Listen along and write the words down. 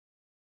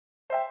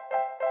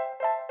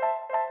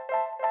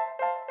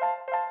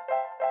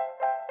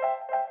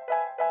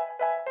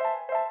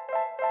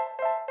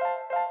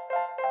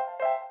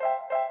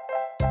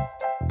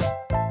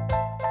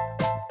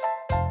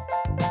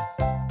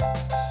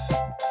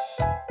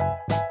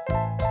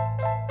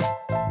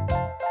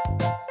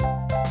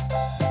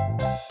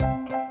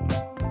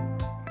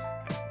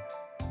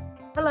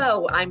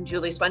Hello, I'm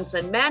Julie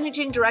Swenson,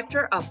 Managing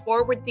Director of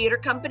Forward Theater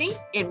Company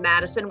in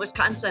Madison,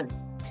 Wisconsin.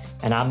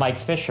 And I'm Mike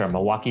Fisher,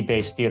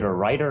 Milwaukee-based theater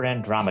writer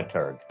and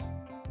dramaturg.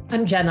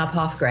 I'm Jen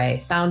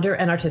Uphoff-Gray, founder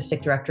and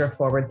artistic director of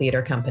Forward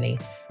Theater Company.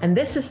 And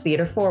this is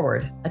Theater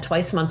Forward, a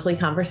twice-monthly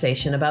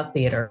conversation about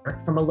theater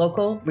from a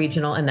local,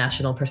 regional, and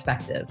national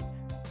perspective.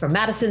 From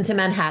Madison to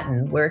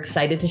Manhattan, we're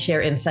excited to share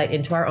insight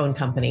into our own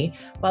company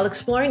while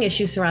exploring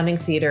issues surrounding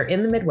theater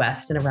in the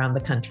Midwest and around the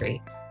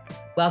country.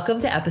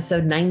 Welcome to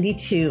episode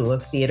 92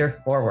 of Theater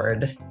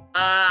Forward.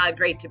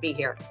 Great to be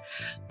here.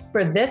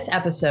 For this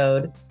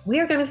episode, we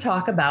are going to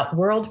talk about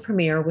World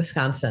Premiere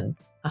Wisconsin,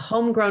 a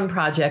homegrown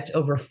project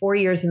over 4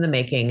 years in the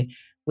making,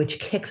 which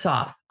kicks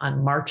off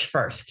on March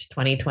 1st,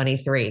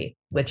 2023,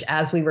 which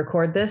as we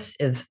record this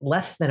is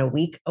less than a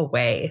week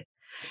away.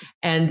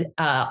 And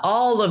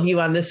all of you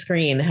on this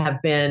screen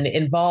have been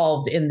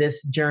involved in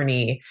this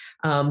journey.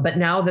 But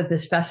now that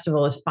this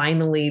festival is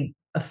finally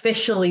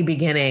officially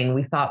beginning,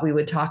 we thought we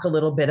would talk a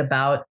little bit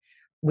about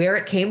where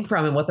it came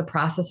from and what the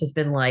process has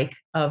been like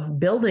of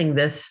building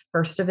this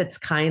first of its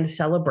kind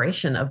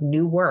celebration of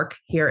new work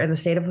here in the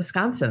state of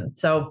Wisconsin.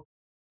 So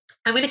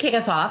I'm going to kick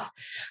us off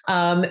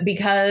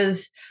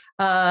because,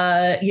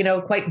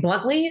 quite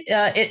bluntly,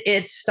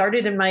 it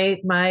started in my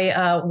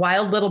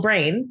wild little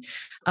brain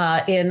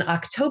in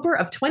October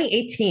of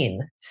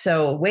 2018.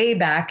 So way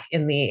back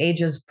in the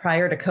ages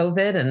prior to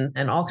COVID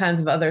and all kinds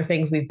of other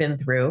things we've been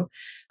through.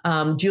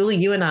 Julie,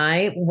 you and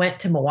I went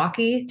to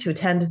Milwaukee to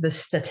attend the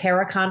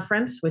Statera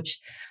Conference, which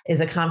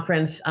is a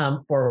conference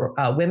for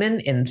women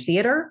in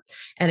theater.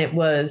 And it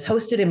was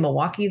hosted in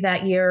Milwaukee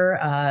that year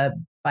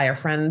by our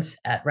friends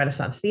at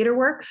Renaissance Theater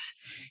Works.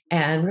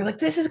 And we're like,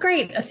 this is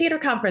great, a theater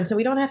conference, and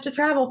we don't have to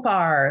travel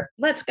far.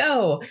 Let's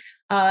go.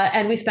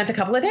 And we spent a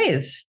couple of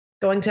days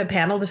going to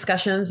panel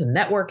discussions and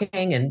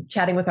networking and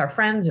chatting with our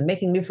friends and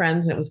making new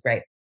friends. And it was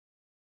great.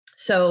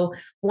 So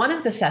one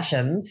of the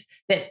sessions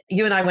that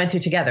you and I went to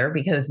together,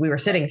 because we were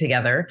sitting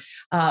together,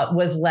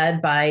 was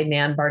led by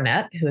Nan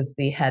Barnett, who is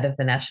the head of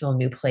the National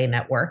New Play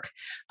Network.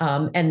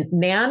 And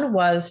Nan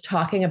was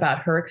talking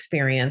about her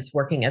experience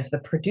working as the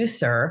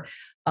producer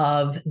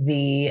of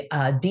the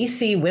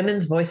DC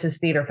Women's Voices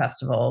Theater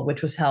Festival,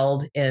 which was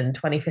held in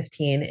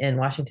 2015 in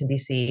Washington,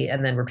 DC,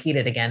 and then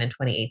repeated again in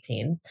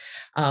 2018.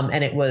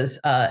 And it was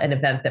an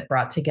event that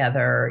brought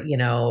together,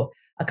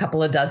 a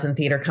couple of dozen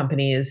theater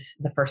companies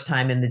the first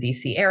time in the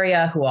DC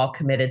area who all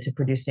committed to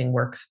producing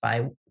works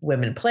by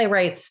women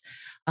playwrights.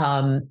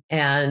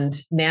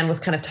 And Nan was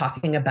kind of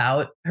talking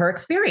about her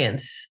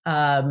experience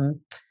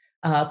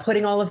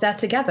putting all of that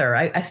together.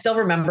 I still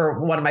remember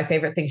one of my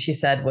favorite things she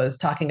said was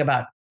talking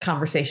about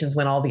conversations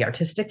when all the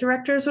artistic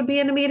directors would be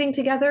in a meeting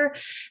together.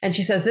 And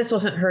she says, this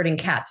wasn't herding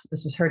cats,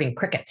 this was herding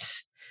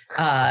crickets.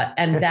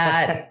 And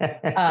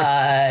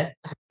that,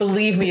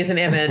 believe me, is an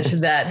image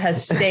that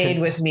has stayed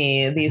with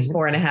me these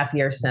 4.5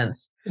 years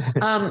since.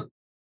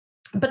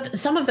 But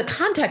some of the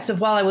context of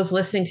while I was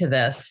listening to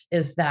this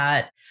is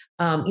that,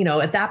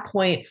 at that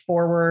point,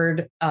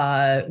 Forward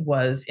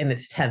was in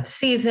its 10th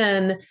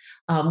season.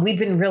 We'd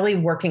been really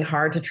working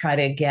hard to try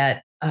to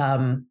get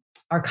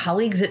our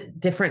colleagues at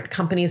different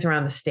companies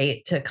around the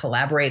state to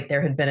collaborate.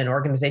 There had been an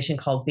organization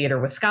called Theater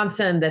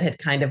Wisconsin that had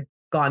kind of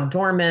gone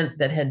dormant,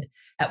 that had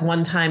at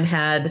one time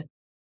had,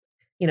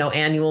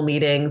 annual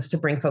meetings to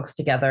bring folks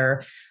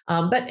together.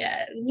 But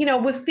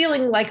with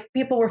feeling like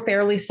people were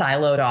fairly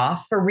siloed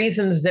off for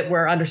reasons that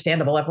were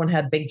understandable. Everyone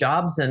had big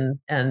jobs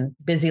and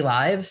busy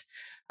lives.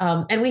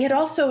 And we had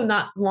also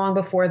not long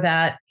before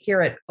that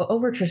here at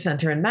Overture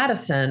Center in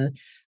Madison,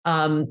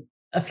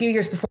 a few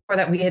years before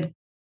that, we had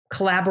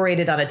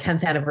collaborated on a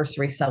 10th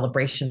anniversary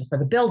celebration for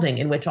the building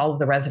in which all of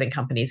the resident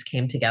companies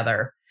came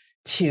together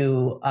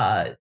to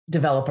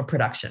develop a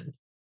production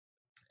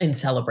in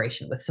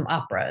celebration with some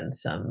opera and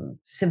some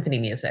symphony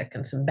music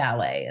and some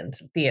ballet and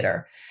some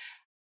theater.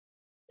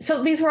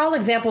 So these were all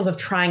examples of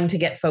trying to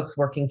get folks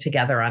working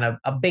together on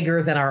a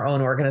bigger than our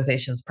own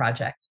organization's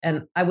project.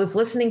 And I was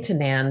listening to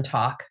Nan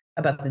talk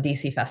about the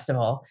DC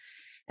Festival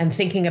and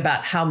thinking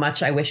about how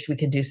much I wished we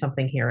could do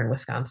something here in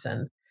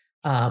Wisconsin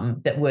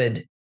that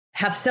would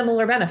have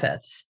similar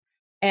benefits.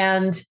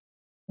 And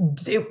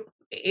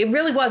it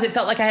really was, it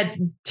felt like I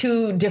had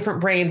two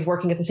different brains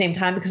working at the same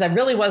time, because I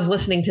really was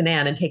listening to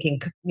Nan and taking,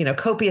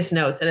 copious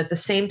notes. And at the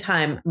same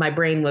time, my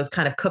brain was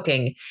kind of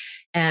cooking.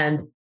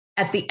 And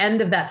at the end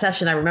of that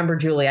session, I remember,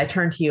 Julie, I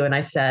turned to you and I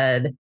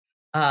said,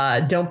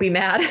 don't be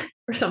mad,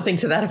 or something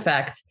to that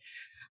effect.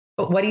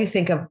 But what do you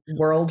think of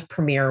World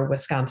Premiere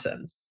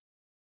Wisconsin?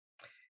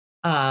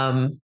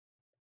 And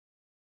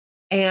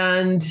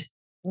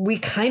we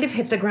kind of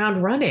hit the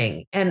ground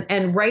running.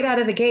 And right out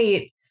of the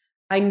gate,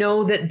 I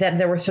know that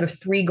there were sort of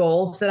three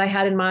goals that I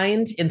had in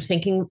mind in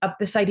thinking up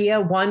this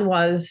idea. One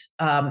was,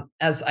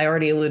 as I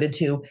already alluded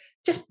to,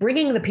 just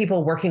bringing the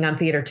people working on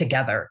theater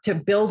together to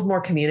build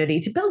more community,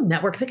 to build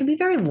networks. It can be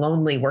very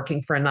lonely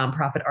working for a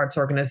nonprofit arts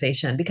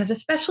organization, because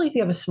especially if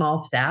you have a small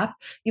staff,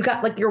 you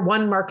got like your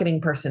one marketing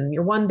person,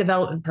 your one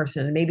development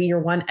person, maybe your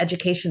one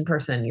education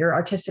person, your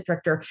artistic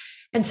director.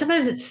 And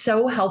sometimes it's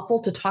so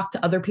helpful to talk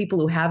to other people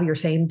who have your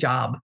same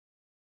job.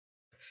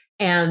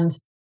 And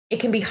it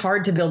can be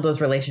hard to build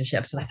those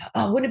relationships. And I thought,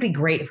 oh, wouldn't it be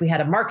great if we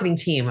had a marketing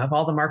team of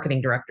all the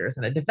marketing directors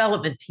and a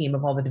development team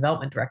of all the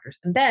development directors?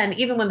 And then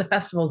even when the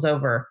festival's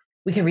over,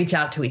 we can reach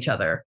out to each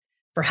other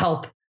for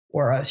help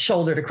or a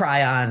shoulder to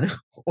cry on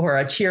or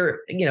a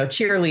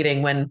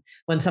cheerleading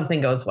when something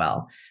goes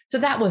well. So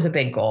that was a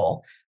big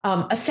goal.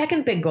 A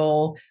second big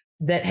goal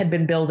that had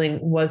been building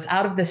was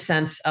out of this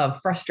sense of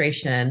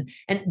frustration.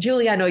 And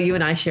Julie, I know you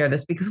and I share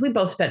this because we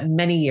both spent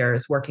many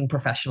years working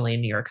professionally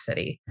in New York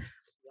City.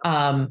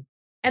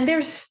 And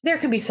there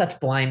can be such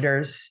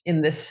blinders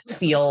in this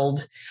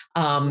field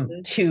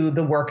to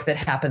the work that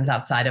happens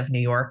outside of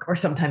New York, or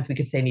sometimes we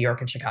could say New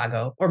York and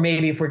Chicago, or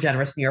maybe if we're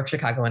generous, New York,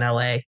 Chicago, and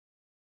LA.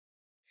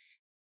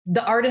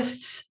 The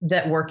artists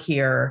that work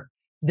here,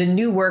 the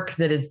new work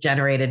that is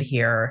generated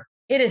here,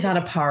 it is on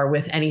a par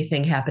with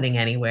anything happening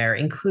anywhere,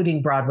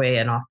 including Broadway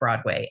and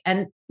off-Broadway.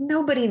 And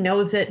nobody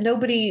knows it.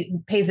 Nobody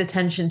pays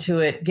attention to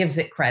it, gives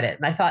it credit.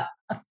 And I thought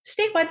a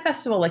statewide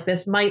festival like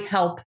this might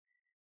help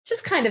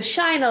just kind of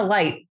shine a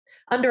light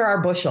under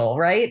our bushel,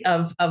 right,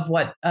 of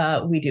what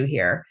we do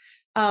here.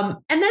 And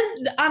then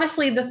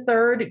honestly, the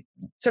third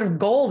sort of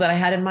goal that I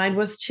had in mind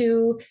was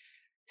to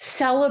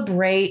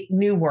celebrate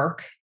new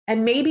work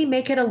and maybe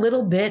make it a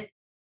little bit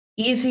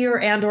easier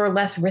and or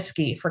less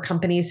risky for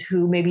companies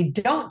who maybe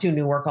don't do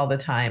new work all the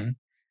time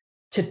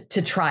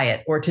to try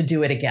it or to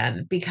do it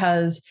again,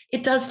 because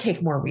it does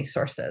take more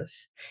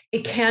resources.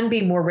 It can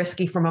be more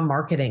risky from a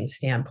marketing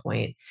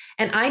standpoint.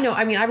 And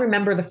I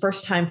remember the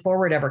first time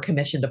Forward ever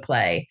commissioned a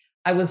play,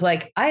 I was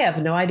like, I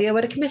have no idea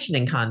what a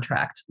commissioning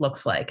contract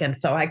looks like. And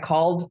so I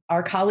called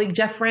our colleague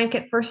Jeff Frank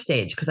at First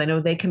Stage, because I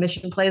know they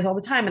commission plays all the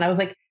time. And I was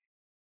like,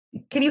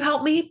 can you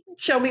help me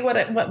show me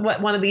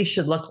what one of these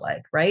should look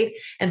like, right?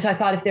 And so I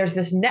thought, if there's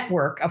this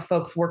network of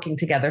folks working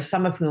together,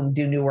 some of whom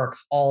do new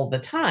works all the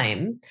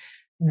time,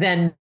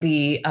 then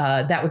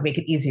that would make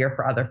it easier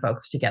for other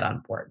folks to get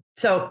on board.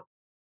 So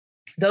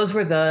those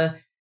were the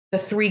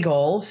three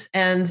goals.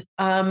 And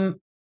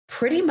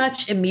pretty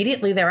much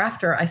immediately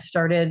thereafter, I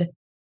started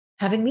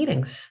having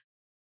meetings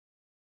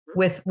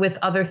with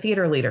other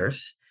theater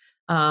leaders.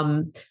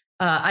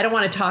 I don't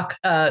want to talk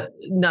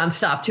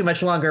nonstop too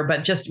much longer,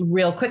 but just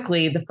real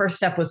quickly, the first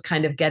step was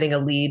kind of getting a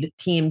lead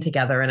team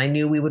together. And I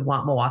knew we would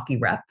want Milwaukee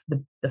Rep,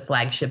 the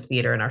flagship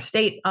theater in our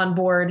state, on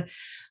board.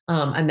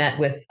 I met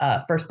with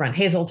first Brent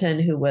Hazelton,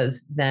 who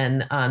was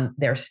then on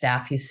their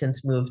staff. He's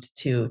since moved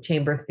to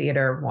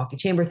Milwaukee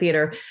Chamber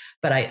Theater.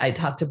 But I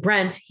talked to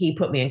Brent. He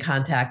put me in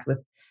contact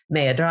with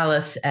Maya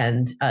Dralis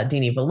and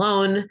Dini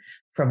Vallone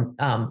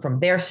from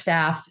their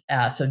staff.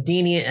 So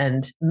Dini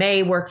and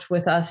May worked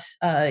with us,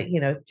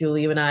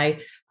 Julie, you and I.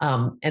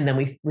 And then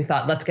we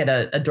thought, let's get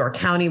a Door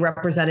County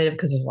representative,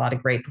 because there's a lot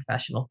of great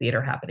professional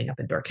theater happening up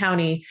in Door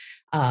County.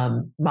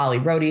 Molly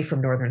Rohde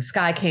from Northern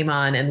Sky came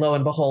on, and lo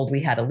and behold,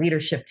 we had a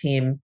leadership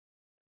team.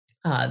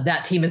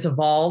 That team has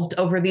evolved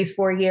over these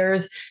 4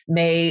 years.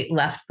 May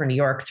left for New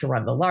York to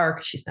run the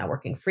Lark. She's now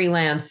working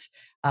freelance.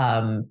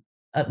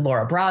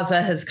 Laura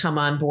Braza has come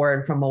on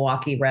board from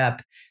Milwaukee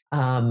Rep.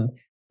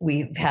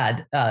 We've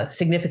had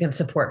significant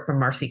support from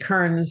Marcy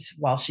Kearns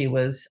while she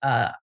was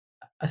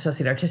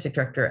Associate Artistic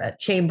Director at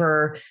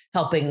Chamber,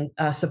 helping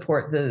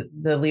support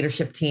the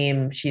leadership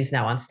team. She's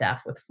now on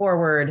staff with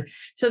Forward.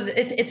 So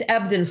it's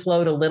ebbed and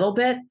flowed a little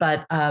bit,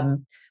 but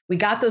we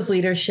got that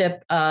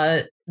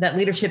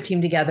leadership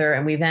team together,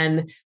 and we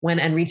then went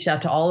and reached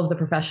out to all of the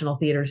professional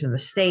theaters in the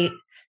state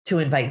to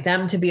invite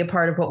them to be a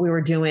part of what we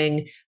were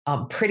doing.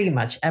 Pretty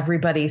much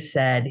everybody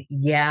said,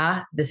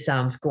 yeah, this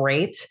sounds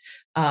great.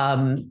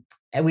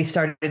 And we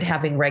started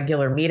having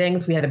regular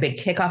meetings. We had a big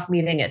kickoff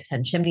meeting at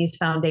 10 Chimneys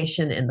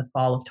Foundation in the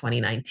fall of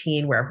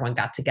 2019, where everyone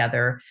got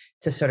together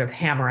to sort of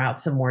hammer out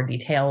some more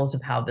details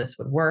of how this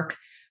would work.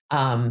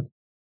 10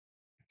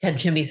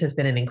 Chimneys has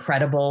been an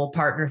incredible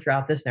partner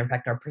throughout this. They're, in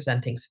fact, our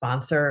presenting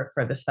sponsor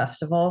for this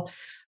festival.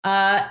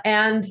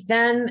 And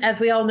then, as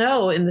we all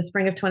know, in the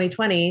spring of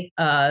 2020,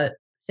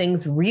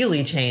 things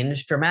really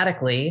changed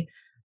dramatically.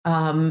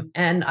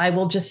 And I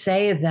will just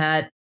say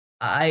that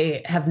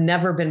I have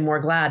never been more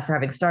glad for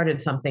having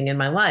started something in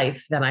my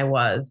life than I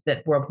was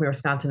that World Premiere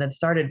Wisconsin had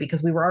started,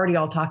 because we were already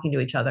all talking to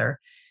each other.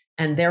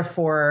 And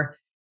therefore,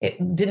 it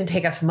didn't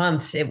take us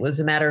months. It was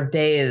a matter of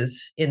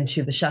days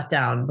into the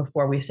shutdown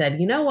before we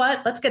said, you know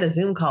what, let's get a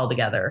Zoom call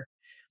together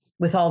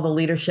with all the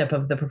leadership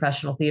of the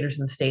professional theaters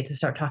in the state to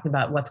start talking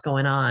about what's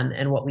going on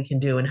and what we can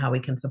do and how we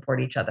can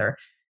support each other.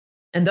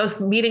 And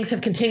those meetings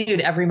have continued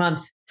every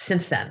month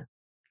since then.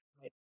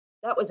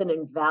 That was an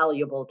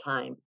invaluable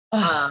time.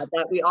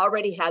 That we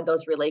already had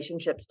those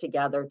relationships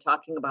together,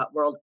 talking about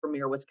World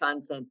Premiere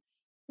Wisconsin.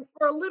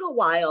 For a little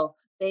while,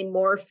 they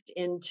morphed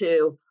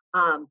into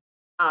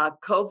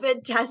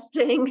COVID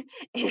testing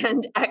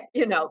and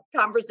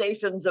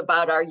conversations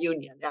about our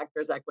union,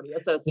 Actors Equity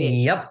Association.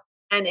 Yep.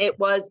 And it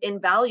was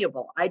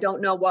invaluable. I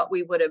don't know what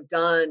we would have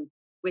done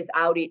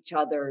without each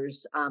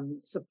other's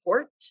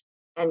support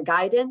and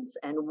guidance.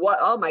 And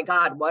oh my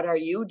God, what are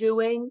you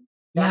doing?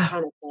 That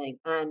kind of thing.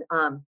 And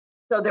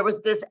so there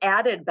was this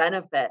added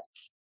benefit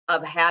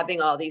of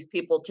having all these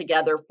people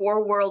together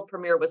for World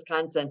Premiere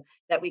Wisconsin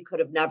that we could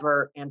have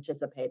never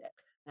anticipated.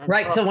 And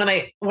right. So when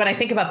I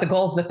think about the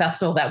goals of the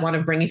festival, that one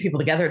of bringing people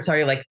together, it's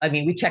already like, I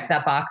mean, we checked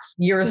that box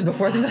years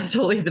before the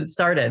festival even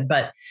started,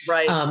 but,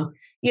 right.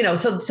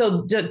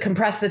 So to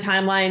compress the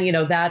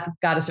timeline, that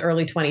got us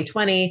early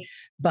 2020,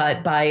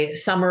 but by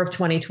summer of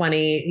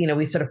 2020,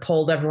 we sort of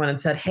polled everyone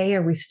and said, hey,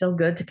 are we still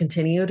good to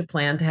continue to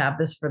plan to have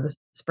this for the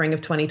spring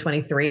of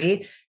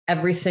 2023?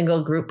 Every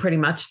single group pretty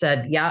much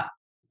said, yeah,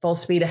 full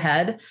speed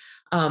ahead.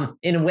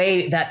 In a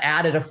way that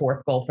added a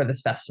fourth goal for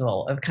this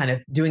festival of kind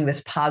of doing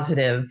this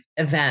positive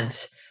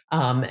event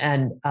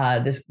and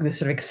this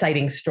sort of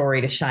exciting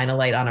story to shine a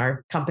light on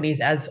our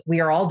companies as we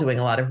are all doing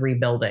a lot of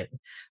rebuilding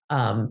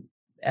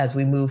as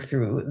we move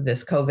through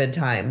this COVID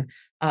time.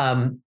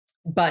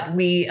 But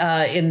we,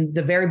 in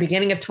the very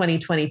beginning of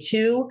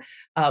 2022,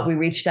 we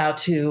reached out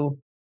to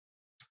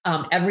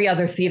every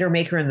other theater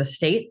maker in the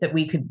state that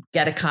we could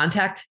get a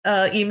contact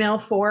email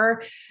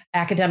for,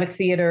 academic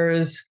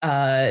theaters,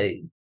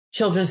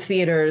 children's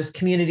theaters,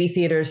 community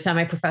theaters,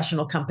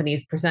 semi-professional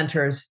companies,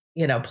 presenters,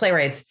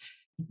 playwrights,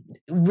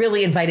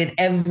 really invited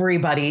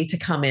everybody to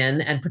come in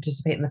and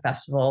participate in the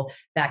festival.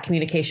 That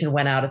communication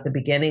went out at the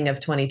beginning of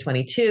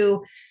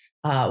 2022.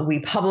 We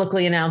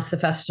publicly announced the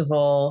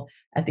festival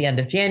at the end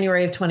of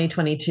January of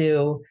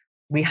 2022.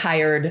 We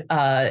hired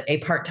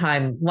a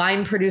part-time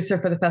line producer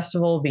for the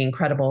festival, the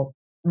incredible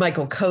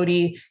Michael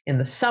Cody, in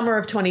the summer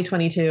of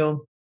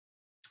 2022.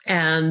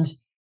 And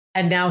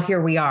now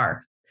here we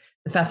are.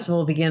 The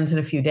festival begins in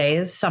a few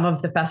days. Some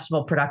of the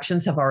festival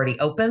productions have already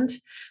opened.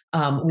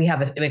 We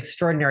have an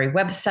extraordinary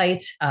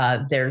website.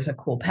 There's a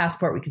cool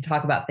passport. We can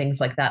talk about things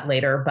like that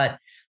later, but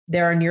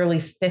there are nearly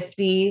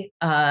 50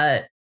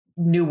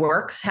 new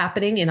works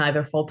happening in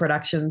either full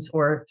productions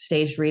or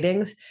staged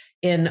readings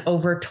in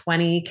over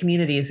 20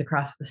 communities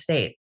across the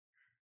state.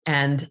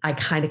 And I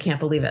kind of can't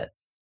believe it.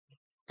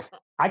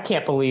 I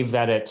can't believe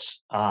that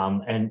it's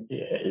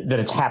that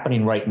it's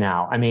happening right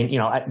now. I mean,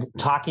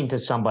 talking to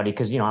somebody,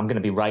 because I'm going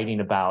to be writing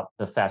about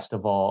the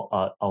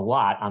festival a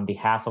lot on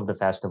behalf of the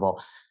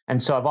festival,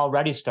 and so I've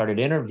already started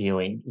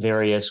interviewing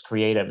various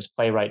creatives,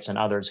 playwrights, and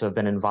others who have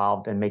been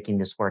involved in making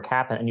this work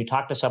happen. And you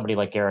talk to somebody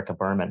like Erica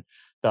Berman,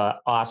 the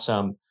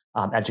awesome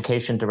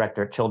education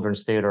director at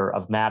Children's Theater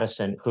of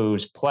Madison,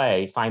 whose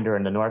play Finder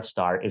and the North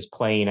Star is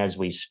playing as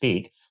we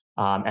speak.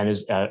 And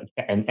is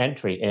an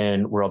entry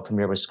in World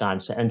Premiere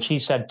Wisconsin. And she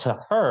said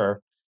to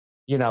her,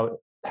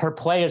 her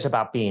play is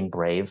about being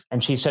brave.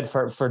 And she said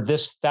for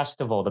this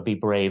festival to be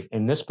brave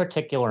in this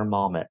particular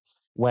moment,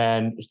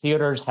 when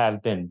theaters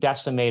have been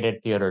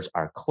decimated, theaters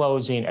are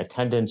closing,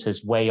 attendance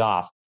is way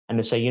off, and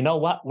to say, you know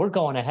what, we're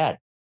going ahead.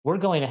 We're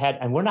going ahead,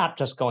 and we're not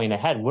just going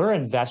ahead, we're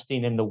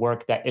investing in the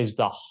work that is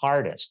the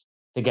hardest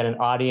to get an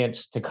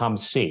audience to come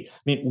see. I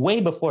mean,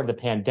 way before the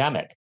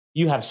pandemic,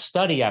 you have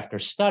study after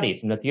study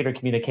from the Theater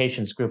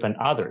Communications Group and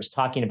others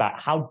talking about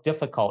how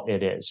difficult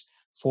it is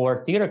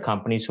for theater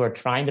companies who are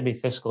trying to be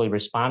fiscally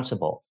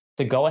responsible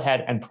to go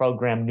ahead and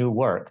program new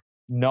work,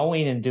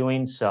 knowing in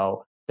doing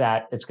so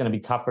that it's going to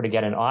be tougher to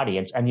get an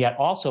audience, and yet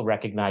also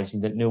recognizing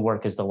that new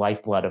work is the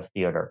lifeblood of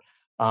theater.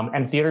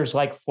 And theaters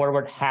like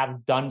Forward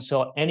have done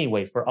so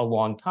anyway for a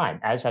long time,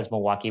 as has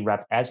Milwaukee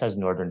Rep, as has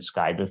Northern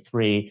Sky, the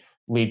three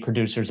lead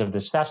producers of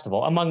this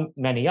festival, among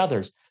many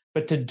others.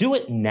 But to do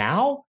it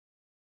now,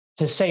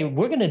 to say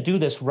we're going to do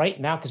this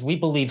right now because we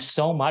believe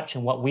so much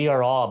in what we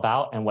are all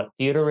about and what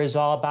theater is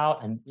all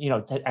about, and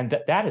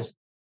that is,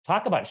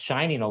 talk about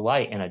shining a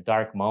light in a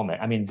dark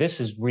moment. I mean, this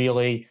is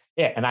really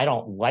it. And I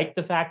don't like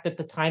the fact that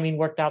the timing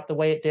worked out the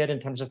way it did in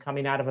terms of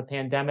coming out of a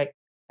pandemic.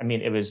 I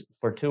mean, it was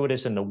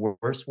fortuitous in the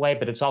worst way,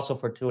 but it's also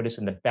fortuitous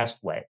in the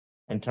best way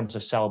in terms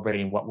of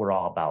celebrating what we're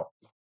all about.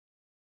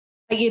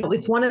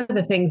 It's one of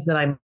the things that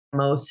I'm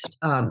most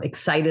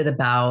excited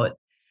about.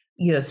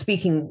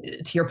 Speaking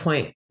to your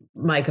point,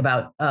 Mike,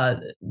 about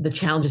the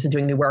challenges in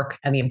doing new work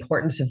and the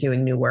importance of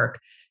doing new work,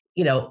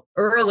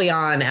 early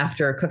on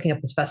after cooking up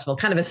this festival,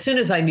 kind of as soon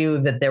as I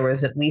knew that there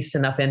was at least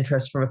enough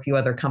interest from a few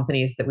other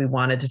companies that we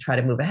wanted to try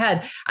to move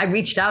ahead, I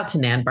reached out to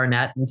Nan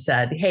Barnett and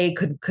said, hey,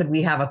 could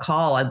we have a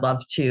call? I'd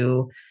love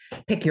to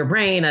pick your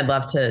brain. I'd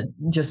love to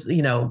just,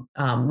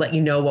 let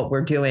you know what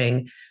we're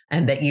doing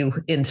and that you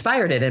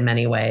inspired it in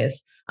many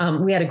ways.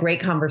 We had a great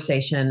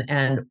conversation,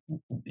 and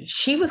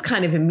she was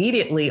kind of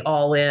immediately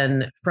all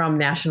in from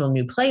National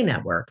New Play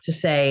Network to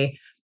say,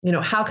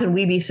 how can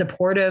we be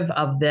supportive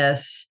of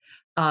this?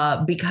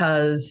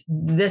 Because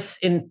this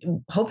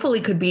hopefully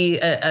could be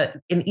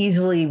an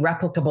easily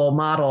replicable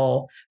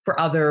model for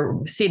other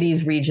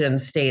cities,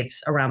 regions,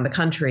 states around the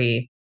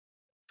country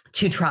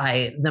to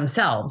try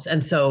themselves.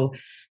 And so,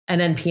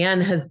 and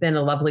NPN has been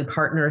a lovely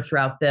partner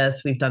throughout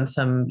this. We've done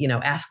some,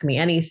 Ask Me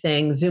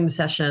Anything Zoom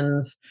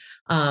sessions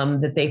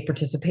that they've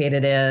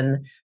participated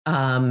in.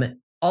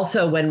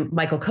 Also, when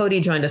Michael Cody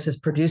joined us as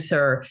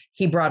producer,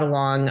 he brought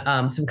along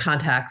some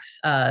contacts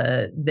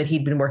that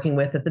he'd been working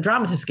with at the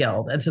Dramatists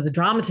Guild. And so the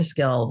Dramatists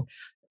Guild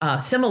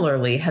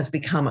similarly has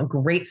become a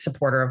great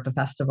supporter of the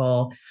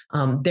festival.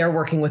 They're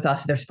working with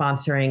us. They're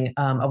sponsoring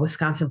a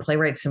Wisconsin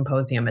Playwrights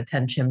Symposium at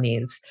 10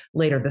 Chimneys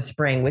later this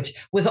spring, which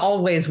was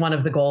always one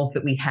of the goals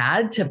that we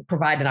had, to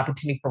provide an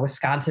opportunity for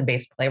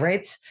Wisconsin-based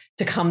playwrights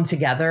to come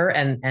together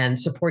and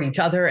support each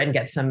other and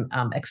get some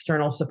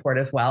external support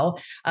as well.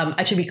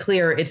 I should be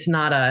clear, it's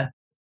not a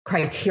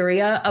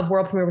criteria of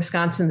World Premiere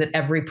Wisconsin that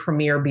every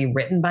premiere be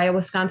written by a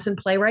Wisconsin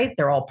playwright.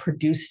 They're all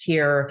produced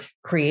here,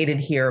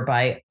 created here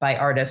by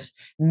artists.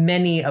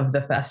 Many of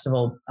the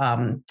festival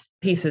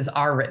pieces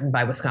are written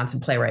by Wisconsin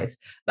playwrights,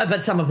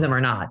 but some of them are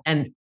not.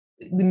 And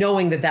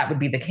knowing that that would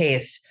be the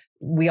case,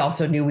 we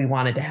also knew we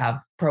wanted to have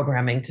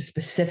programming to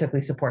specifically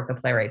support the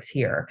playwrights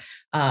here.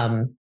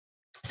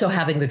 So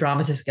having the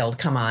Dramatists Guild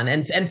come on,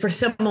 and for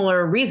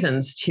similar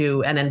reasons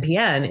to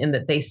NNPN, in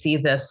that they see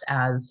this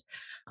as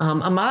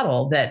a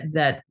model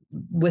that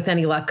with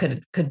any luck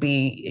could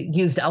be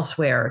used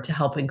elsewhere to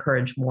help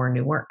encourage more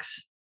new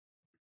works.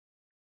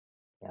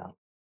 Yeah,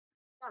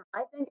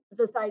 I think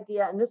this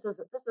idea, and this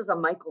is a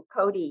Michael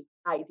Cody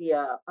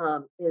idea,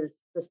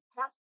 is this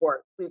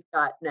passport we've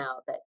got now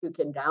that you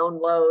can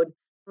download,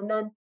 and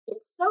then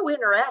it's so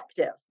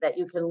interactive that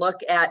you can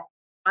look at,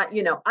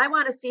 I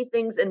want to see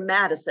things in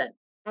Madison,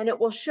 and it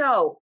will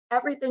show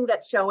everything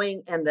that's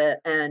showing and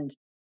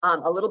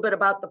a little bit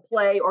about the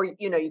play, or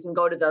you can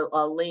go to the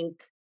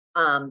link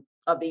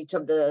of each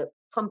of the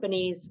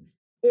companies.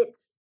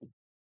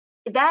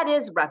 That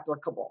is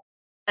replicable,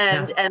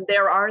 and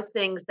there are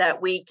things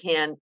that we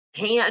can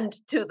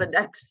hand to the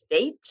next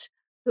state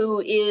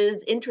who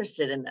is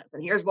interested in this.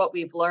 And here's what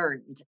we've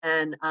learned.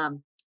 And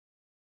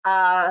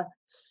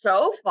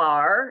so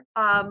far,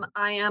 I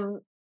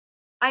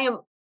am.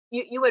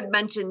 You had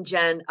mentioned,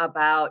 Jen,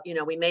 about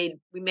we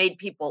made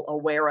people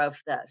aware of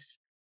this.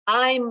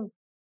 I'm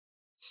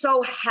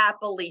so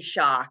happily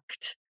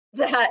shocked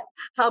that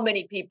how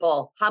many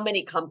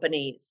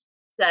companies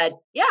said,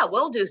 yeah,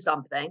 we'll do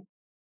something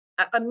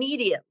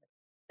immediately.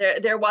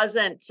 There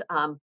wasn't,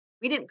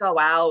 we didn't go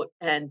out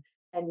and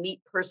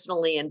meet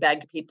personally and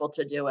beg people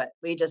to do it.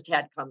 We just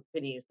had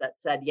companies that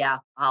said, yeah,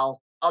 I'll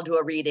do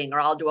a reading,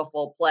 or I'll do a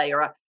full play,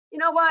 or you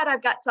know what,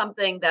 I've got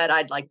something that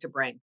I'd like to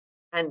bring.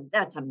 And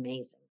that's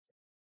amazing.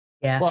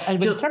 Yeah. Well,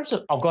 and in terms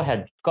of, go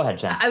ahead,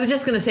 Jen. I was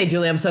just going to say,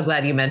 Julie, I'm so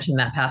glad you mentioned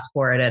that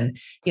passport, and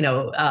you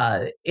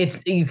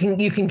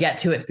can get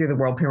to it through the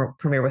World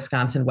Premiere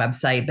Wisconsin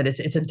website, but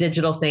it's a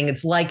digital thing.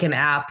 It's like an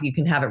app. You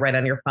can have it right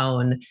on your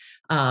phone,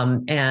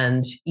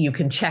 and you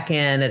can check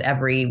in at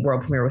every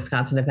World Premiere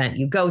Wisconsin event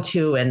you go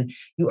to, and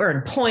you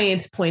earn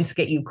points. Points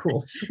get you cool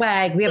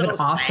swag. We have an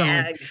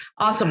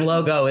awesome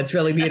logo. It's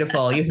really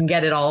beautiful. You can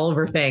get it all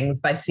over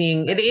things by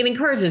seeing it. It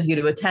encourages you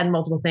to attend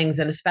multiple things,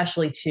 and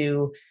especially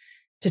to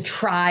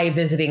try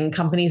visiting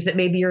companies that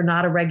maybe you're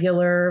not a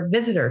regular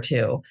visitor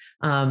to.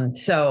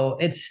 So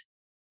it's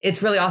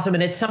really awesome.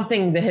 And it's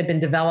something that had been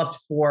developed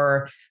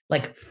for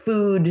like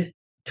food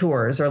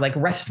tours or like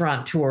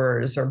restaurant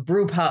tours or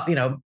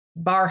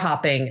bar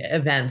hopping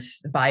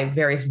events by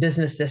various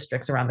business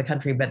districts around the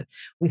country. But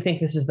we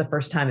think this is the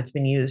first time it's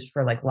been used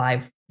for like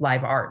live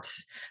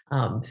arts.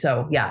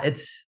 So yeah,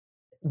 it's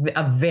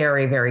a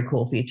very, very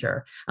cool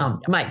feature.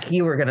 Mike,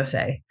 you were going to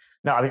say.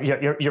 No, I mean,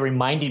 you're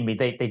reminding me.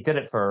 They did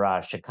it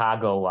for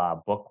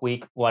Chicago Book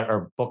Week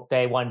or Book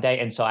Day one day,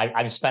 and so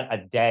I spent a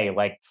day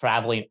like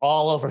traveling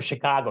all over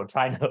Chicago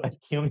trying to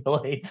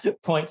accumulate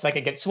points so I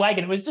could get swag,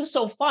 and it was just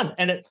so fun.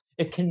 And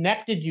it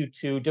connected you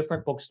to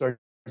different bookstores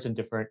in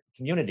different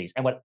communities.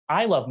 And what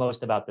I love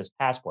most about this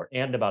passport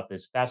and about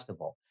this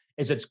festival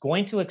is it's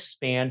going to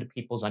expand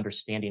people's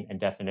understanding and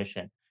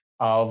definition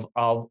of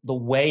the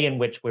way in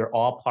which we're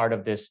all part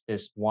of this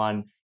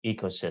one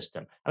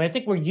ecosystem. I mean, I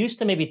think we're used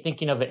to maybe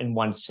thinking of it in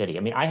one city.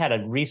 I mean, I had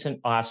a recent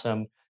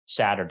awesome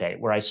Saturday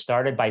where I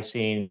started by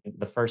seeing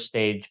the first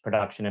stage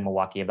production in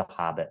Milwaukee of The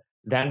Hobbit,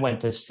 then went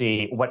to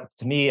see what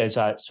to me is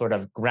a sort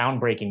of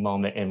groundbreaking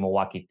moment in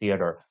Milwaukee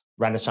theater,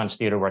 Renaissance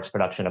Theater Works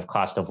production of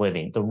Cost of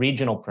Living, the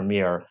regional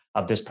premiere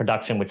of this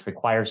production, which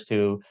requires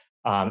two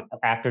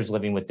actors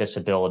living with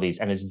disabilities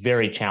and is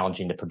very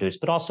challenging to produce,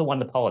 but also won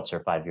the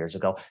Pulitzer 5 years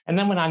ago. And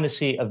then went on to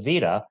see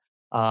Evita,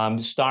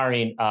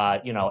 starring,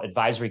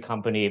 advisory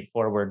company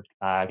forward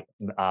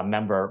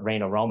member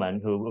Raina Roman,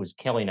 who was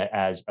killing it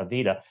as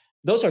Evita.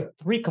 Those are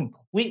three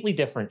completely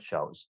different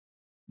shows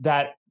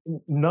that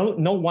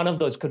no one of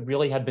those could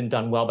really have been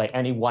done well by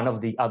any one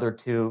of the other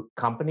two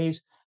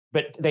companies,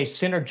 but they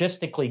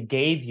synergistically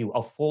gave you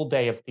a full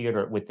day of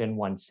theater within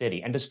one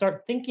city. And to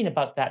start thinking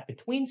about that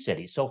between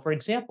cities. So for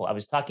example, I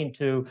was talking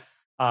to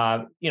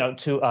a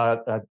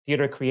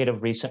theater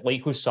creative recently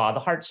who saw The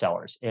Heart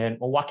Sellers in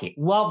Milwaukee.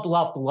 Loved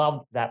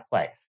that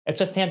play.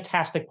 It's a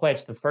fantastic play.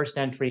 It's the first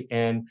entry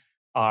in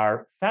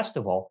our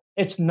festival.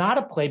 It's not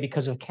a play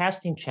because of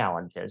casting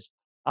challenges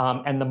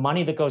and the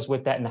money that goes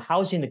with that and the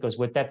housing that goes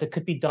with that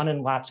could be done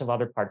in lots of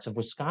other parts of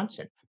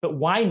Wisconsin. But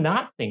why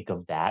not think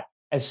of that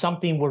as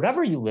something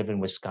wherever you live in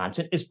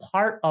Wisconsin is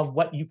part of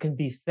what you can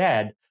be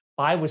fed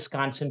by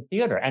Wisconsin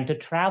theater, and to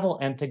travel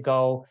and to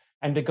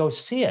go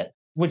see it.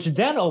 which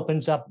then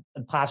opens up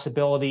the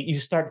possibility. You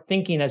start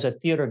thinking as a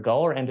theater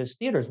goer and as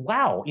theaters,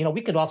 wow,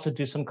 we could also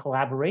do some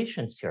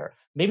collaborations here.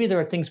 Maybe there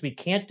are things we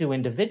can't do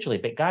individually,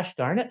 but gosh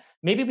darn it,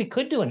 maybe we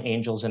could do an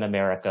Angels in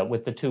America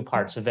with the two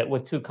parts of it,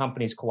 with two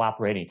companies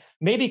cooperating.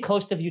 Maybe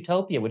Coast of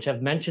Utopia, which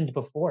I've mentioned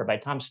before by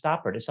Tom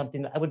Stoppard, is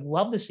something that I would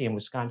love to see in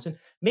Wisconsin.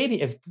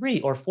 Maybe if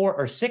 3 or 4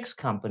 or 6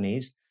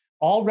 companies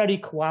already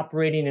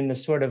cooperating in the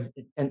sort of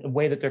in a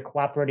way that they're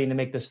cooperating to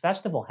make this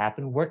festival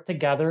happen, work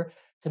together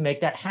to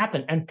make that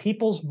happen. And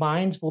people's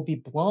minds will be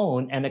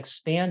blown and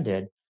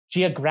expanded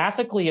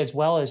geographically as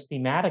well as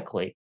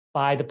thematically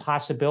by the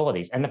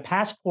possibilities. And the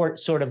passport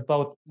sort of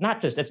both,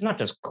 it's not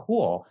just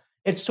cool,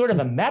 it's sort of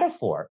a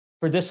metaphor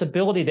for this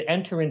ability to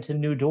enter into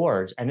new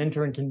doors and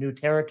enter into new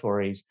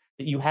territories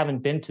that you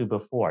haven't been to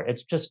before.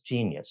 It's just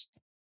genius.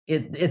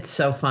 It's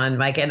so fun,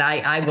 Mike. And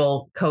I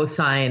will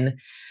co-sign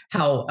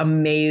how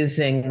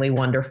amazingly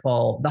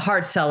wonderful the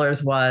Heart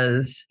Cellars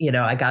was.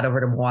 I got over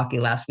to Milwaukee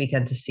last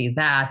weekend to see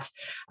that.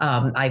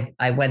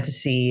 I went to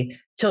see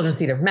Children's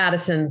Theater of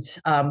Madison's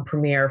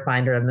premiere,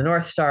 Finder of the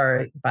North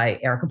Star by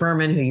Erica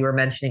Berman, who you were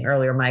mentioning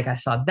earlier, Mike. I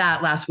saw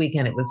that last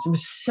weekend. It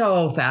was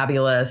so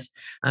fabulous.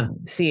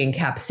 Seeing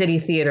Cap City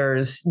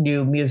Theater's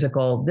new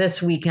musical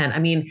this weekend. I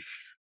mean,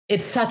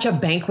 it's such a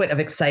banquet of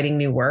exciting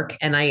new work.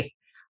 And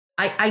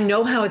I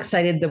know how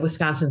excited the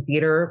Wisconsin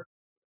theater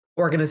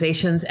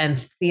organizations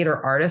and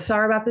theater artists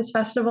are about this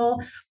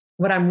festival.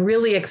 What I'm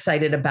really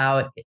excited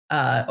about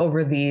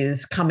over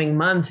these coming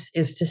months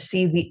is to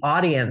see the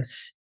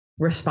audience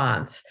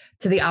response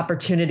to the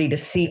opportunity to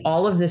see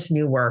all of this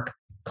new work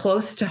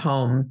close to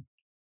home,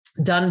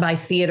 done by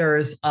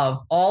theaters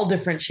of all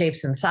different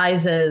shapes and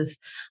sizes,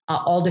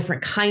 all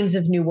different kinds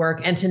of new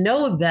work, and to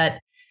know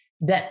that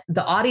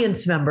the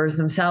audience members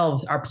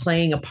themselves are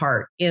playing a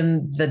part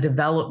in the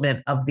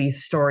development of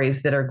these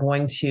stories that are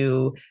going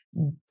to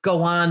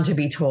go on to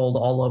be told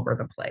all over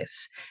the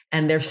place.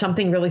 And there's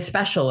something really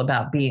special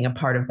about being a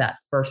part of that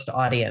first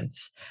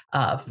audience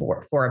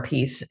for a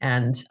piece.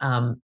 And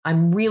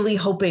I'm really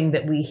hoping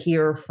that we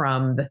hear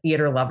from the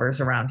theater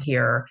lovers around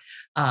here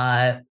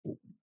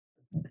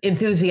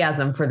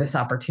enthusiasm for this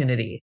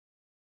opportunity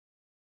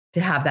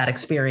to have that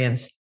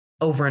experience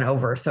over and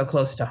over, so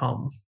close to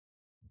home.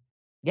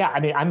 Yeah,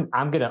 I mean,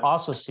 I'm going to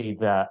also see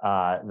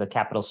the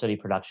Capital City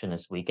production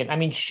this week, and I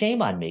mean,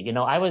 shame on me.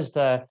 I was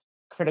the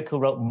critic who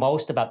wrote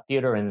most about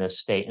theater in this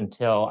state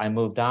until I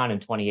moved on in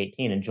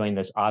 2018 and joined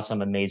this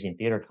awesome, amazing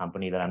theater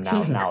company that I'm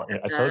now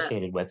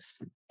associated with,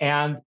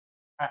 and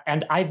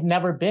I've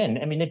never been.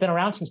 I mean, they've been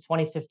around since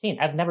 2015.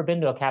 I've never been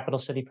to a Capital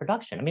City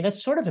production. I mean,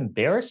 it's sort of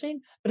embarrassing,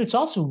 but it's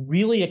also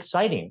really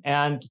exciting.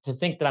 And to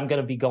think that I'm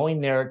going to be going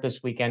there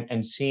this weekend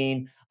and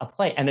seeing a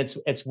play, and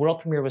it's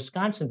World Premiere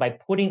Wisconsin. By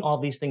putting all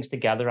these things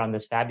together on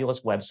this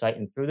fabulous website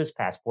and through this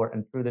passport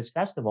and through this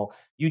festival,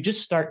 you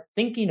just start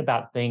thinking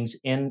about things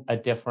in a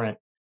different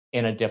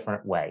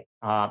way.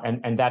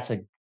 And that's a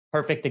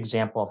perfect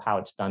example of how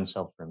it's done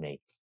so for me.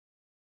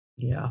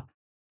 Yeah.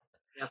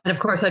 And of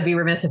course, I'd be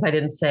remiss if I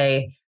didn't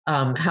say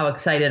how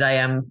excited I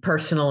am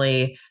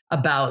personally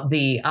about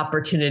the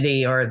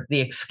opportunity or the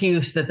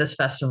excuse that this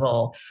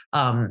festival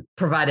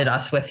provided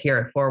us with here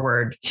at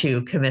Forward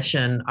to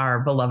commission our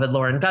beloved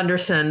Lauren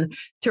Gunderson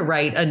to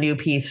write a new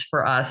piece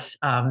for us.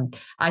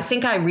 I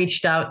think I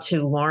reached out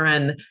to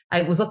Lauren.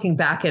 I was looking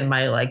back in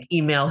my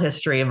email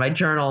history and my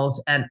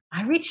journals, and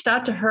I reached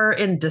out to her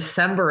in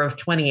December of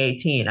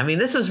 2018. I mean,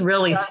 this was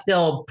really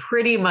still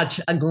pretty much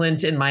a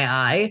glint in my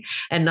eye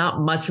and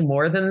not much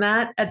more than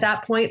that at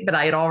that point. But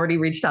I had already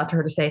reached out to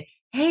her to say,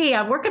 hey,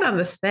 I'm working on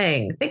this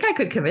thing. Think I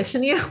could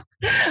commission you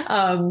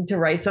to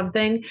write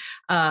something?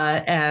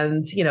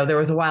 And, there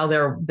was a while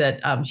there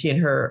that she and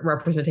her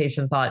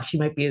representation thought she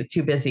might be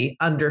too busy,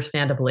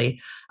 understandably.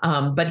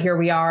 But here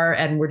we are,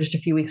 and we're just a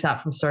few weeks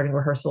out from starting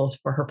rehearsals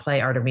for her play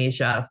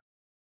Artemisia,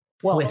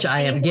 which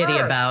I am giddy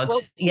about.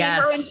 We'll see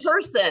her in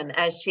person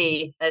as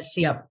we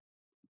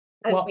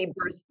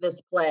birth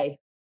this play.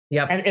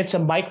 Yep. And it's a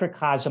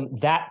microcosm,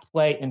 that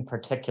play in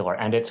particular,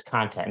 and its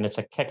content, and it's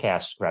a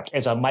kick-ass script,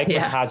 is a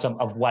microcosm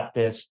of what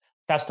this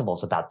festival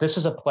is about. This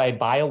is a play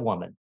by a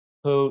woman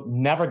who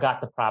never got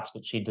the props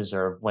that she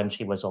deserved when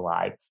she was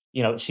alive.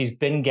 She's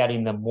been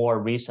getting them more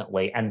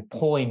recently, and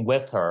pulling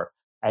with her,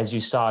 as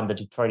you saw in the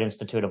Detroit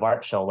Institute of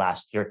Art show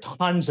last year,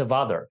 tons of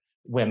other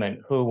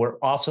women who were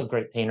also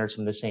great painters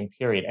from the same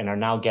period and are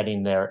now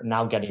getting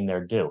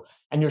their due.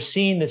 And you're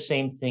seeing the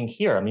same thing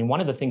here. I mean,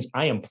 one of the things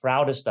I am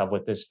proudest of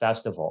with this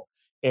festival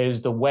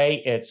is the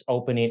way it's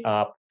opening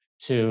up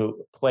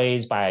to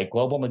plays by a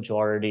global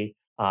majority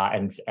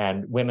and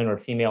women or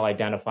female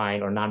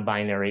identifying or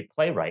non-binary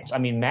playwrights. I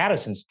mean,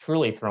 Madison's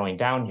truly throwing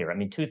down here. I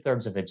mean,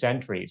 2/3 of its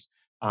entries,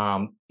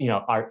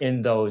 are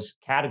in those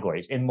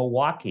categories. In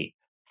Milwaukee,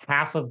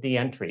 half of the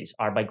entries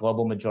are by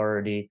global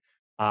majority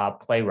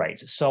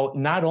playwrights. So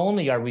not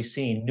only are we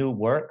seeing new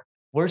work,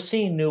 we're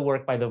seeing new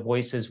work by the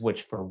voices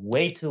which for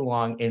way too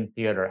long in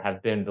theater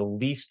have been the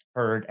least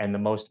heard and the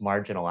most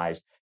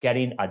marginalized.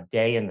 getting a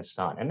day in the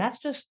sun. And that's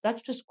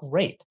just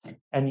great.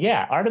 And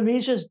yeah,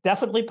 Artemisia is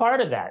definitely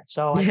part of that.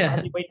 So I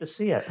can't wait to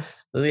see it.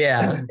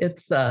 Yeah,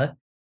 it's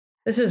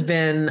this has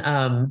been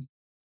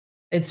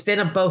it's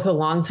been both a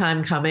long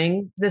time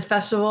coming, this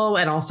festival,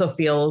 and also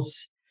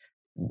feels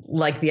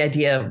like the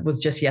idea was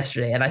just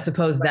yesterday. And I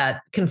suppose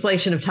that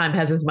conflation of time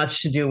has as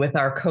much to do with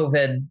our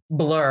COVID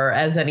blur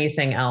as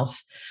anything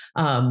else.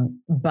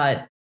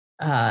 But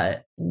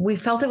we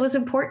felt it was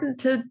important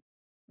to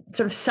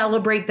sort of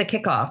celebrate the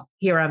kickoff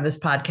here on this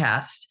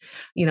podcast.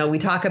 You know, we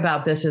talk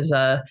about this as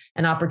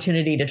an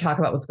opportunity to talk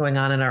about what's going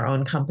on in our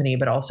own company,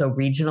 but also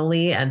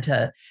regionally, and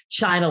to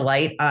shine a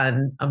light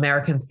on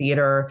American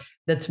theater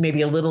that's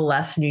maybe a little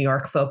less New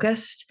York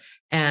focused.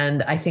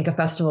 And I think a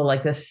festival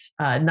like this,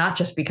 not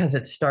just because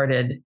it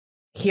started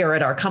here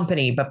at our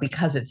company, but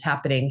because it's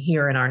happening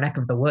here in our neck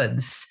of the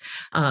woods,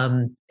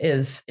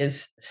 is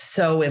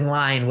so in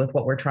line with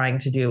what we're trying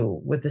to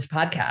do with this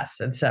podcast.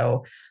 And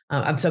so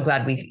I'm so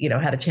glad we,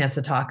 had a chance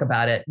to talk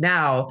about it.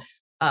 Now,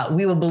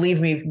 we will,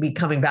 believe me, be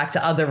coming back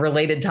to other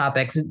related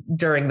topics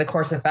during the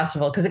course of the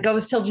festival, because it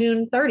goes till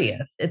June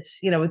 30th. It's,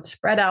 it's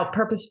spread out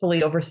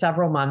purposefully over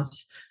several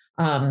months.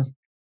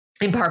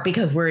 In part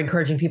because we're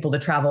encouraging people to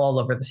travel all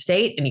over the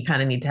state, and you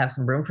kind of need to have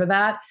some room for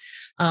that.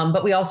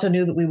 But we also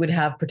knew that we would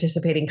have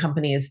participating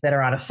companies that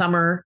are on a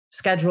summer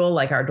schedule,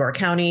 like our Door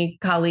County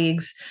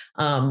colleagues,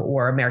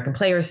 or American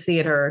Players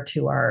Theater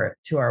to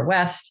our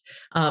west,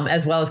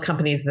 as well as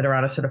companies that are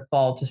on a sort of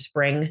fall to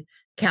spring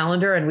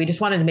calendar. And we just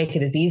wanted to make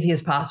it as easy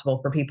as possible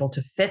for people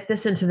to fit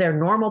this into their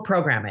normal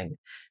programming,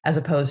 as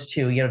opposed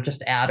to,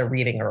 just add a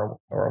reading or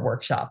a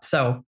workshop.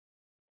 So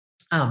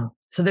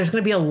there's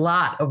going to be a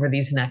lot over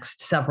these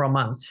next several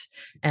months,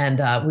 and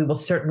we will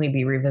certainly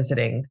be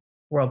revisiting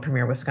World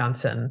Premiere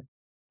Wisconsin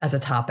as a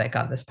topic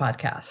on this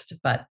podcast.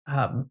 But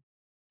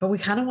we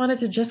kind of wanted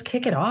to just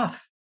kick it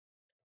off.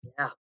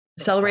 Yeah.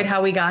 Celebrate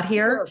how we got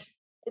here.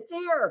 It's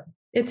here.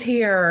 It's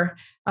here.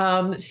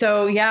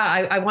 So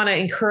yeah, I want to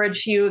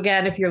encourage you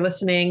again, if you're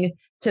listening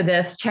to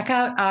this, check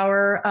out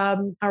our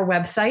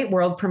website,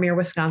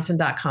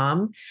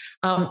 worldpremierwisconsin.com.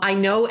 I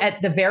know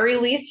at the very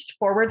least,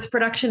 Forward's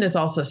production is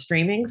also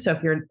streaming. So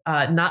if you're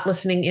not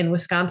listening in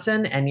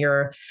Wisconsin and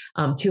you're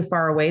too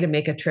far away to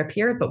make a trip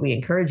here, but we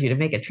encourage you to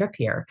make a trip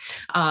here,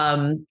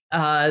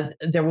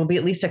 there will be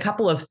at least a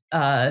couple of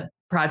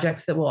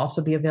projects that will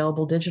also be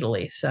available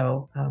digitally.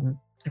 So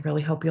I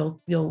really hope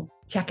you'll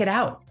check it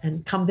out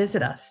and come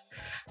visit us.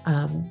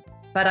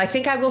 But I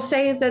think I will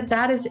say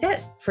that is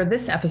it for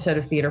this episode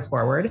of Theater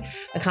Forward,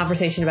 a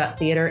conversation about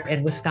theater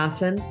in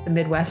Wisconsin, the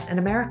Midwest, and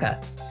America.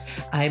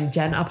 I'm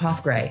Jen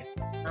Uphoff-Gray.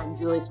 I'm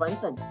Julie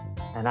Swenson.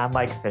 And I'm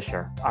Mike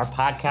Fisher. Our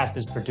podcast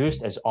is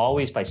produced, as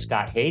always, by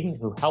Scott Hayden,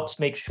 who helps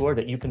make sure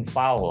that you can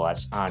follow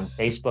us on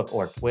Facebook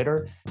or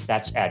Twitter.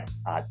 That's at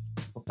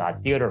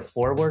Theater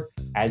Forward.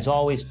 As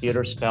always,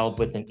 theater spelled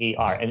with an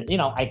ER. And,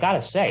 I got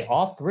to say,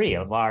 all three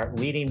of our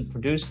leading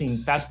producing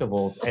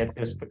festivals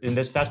in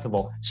this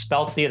festival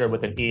spell theater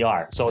with an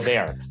ER. So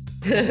there.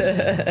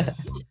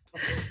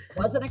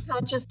 Wasn't a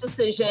conscious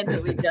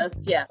decision. We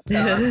just, So.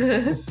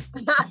 And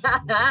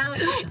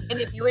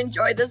if you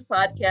enjoy this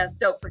podcast,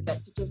 don't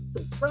forget to just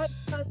subscribe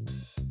to us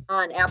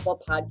on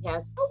Apple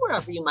Podcasts or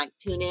wherever you might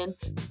tune in.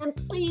 And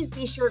please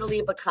be sure to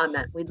leave a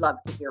comment. We'd love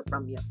to hear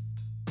from you.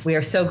 We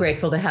are so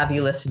grateful to have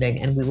you listening,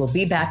 and we will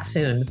be back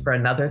soon for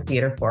another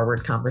Theater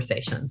Forward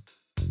conversation.